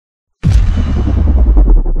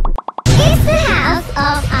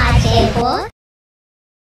What?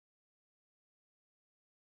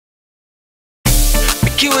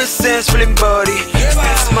 Make you a sense, feeling body.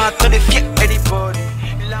 Still smart, not if you anybody.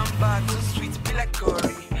 Lambert, too sweet, be like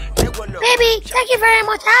curry. Baby, thank you very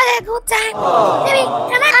much. I had a good time. Baby,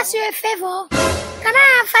 can I ask you a favor? Can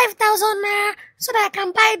I have 5,000 naira so that I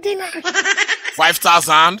can buy dinner?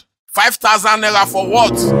 5,000? 5,000 naira for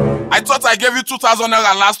what? I thought I gave you 2,000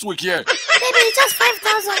 naira last week here. Baby, it's just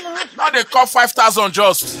 5,000. Now they call 5,000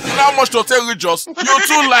 just. You know how much to tell you just? You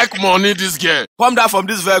too like money, this girl. Come down from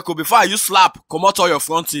this vehicle before I use slap. Come out all your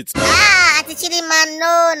front teeth. Anty chidinma,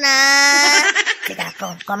 no, nah. Take a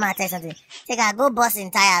come and tell you something. Take a go bust in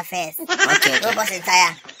tire first. Okay, go bust in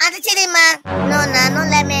tire. Anty chidinma, no, nah, don't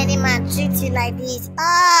let me any man treat you like this.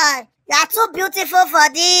 Oh, you are too beautiful for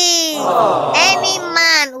this. Oh. Any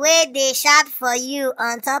man where they shout for you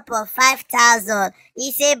on top of 5,000,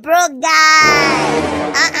 he's a broke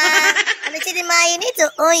guy. Anty chidinma, you need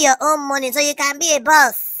to own your own money so you can be a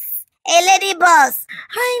boss. A lady boss.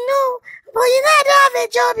 I know, but you know I don't have a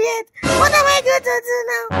job yet. What am I going to do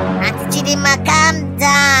now? Anty chidinma, calm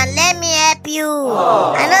down. Let me help you.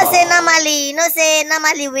 Oh. I know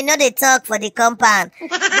normally we know they talk for the compound.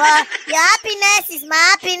 But your happiness is my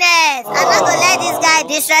happiness. I'm not gonna let this guy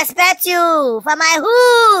disrespect you for my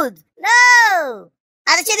hood. No.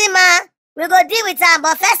 Anty chidinma, we go deal with him.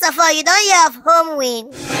 But first of all, you don't hear of homewin.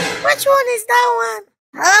 Which one is that one?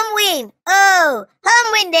 Homewin. Oh,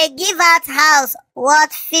 homewin, they give out house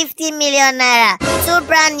worth 50 million naira, 2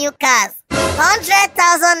 brand new cars,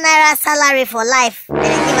 100,000 naira salary for life. They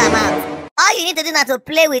give them out. All you need to do now to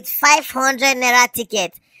play with 500 naira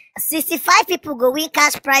ticket. 65 people go win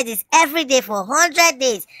cash prizes every day for 100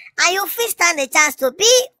 days, and you fit stand a chance to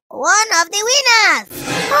be one of the winners.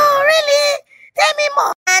 Oh, really? Tell me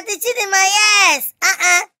more. Anty chidinma, yes.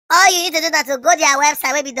 All you need to do is to go to their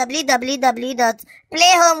website, maybe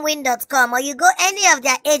www.playhomewin.com, or you go any of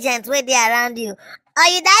their agents where they are around you, or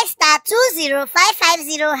you dial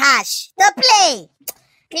 *20550# to play.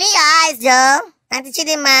 Clean your eyes, Joe. Anty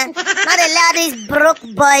chidinma, not allow these broke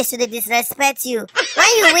boys to disrespect you.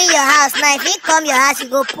 When you win your house, now if you come your house, you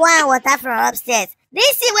go pour water from upstairs.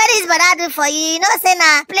 This is what this brother do for you. You know, say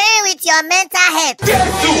now, playing with your mental health.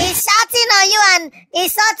 He's shouting on you and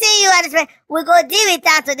insulting you, and we go deal with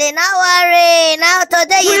that today. Not worry. Now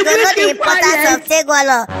today you don't know the importance of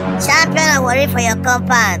Tegwolo, champion and worry for your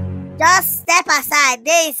compound. Just step aside.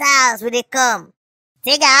 There is house with the come.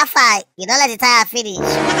 Take a fight. You don't let the tire finish.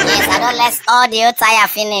 Yes, I don't let all the old tire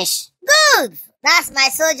finish. Good. That's my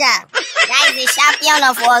soldier. That is the champion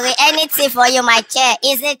of worry. Anything for you, my chair.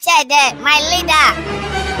 Is the chair there, my leader.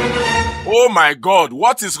 Oh my God,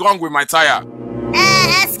 what is wrong with my tire?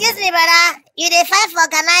 Excuse me, brother. You the fight for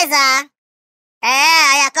organizer?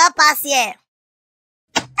 I can't pass here.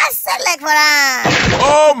 That's so like for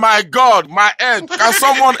Oh my God, my head. Can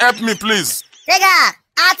someone help me, please? Trigger,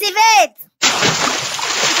 activate.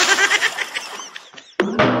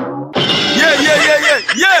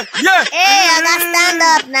 Yeah. Hey, I got stand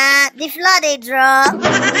up now. The floor they draw.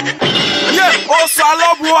 Yeah, oh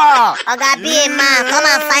Salobua. Oga, be a man. Come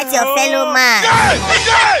and fight your fellow man.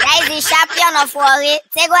 That is the champion of worry.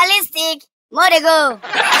 Tegwolo, more to go.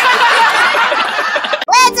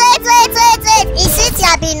 Wait. It's sweet you,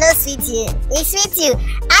 Abi, no sweet you. It's sweet you.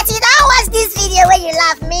 Actually, don't watch this video when you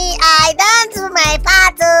laugh me. I don't do my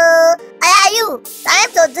part. You.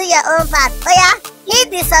 Time to do your own part. Oh yeah,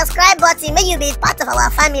 hit the subscribe button. Make you be part of our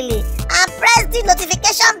family. And press the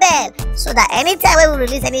notification bell so that anytime we will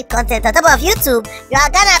release any content on top of YouTube, you are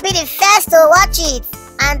gonna be the first to watch it.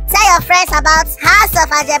 And tell your friends about House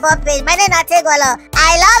of Ajebo page. My name is Tegwolo.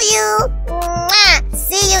 I love you. Mwah.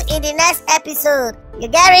 See you in the next episode. You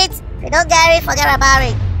get it? If you don't get it, forget about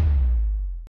it.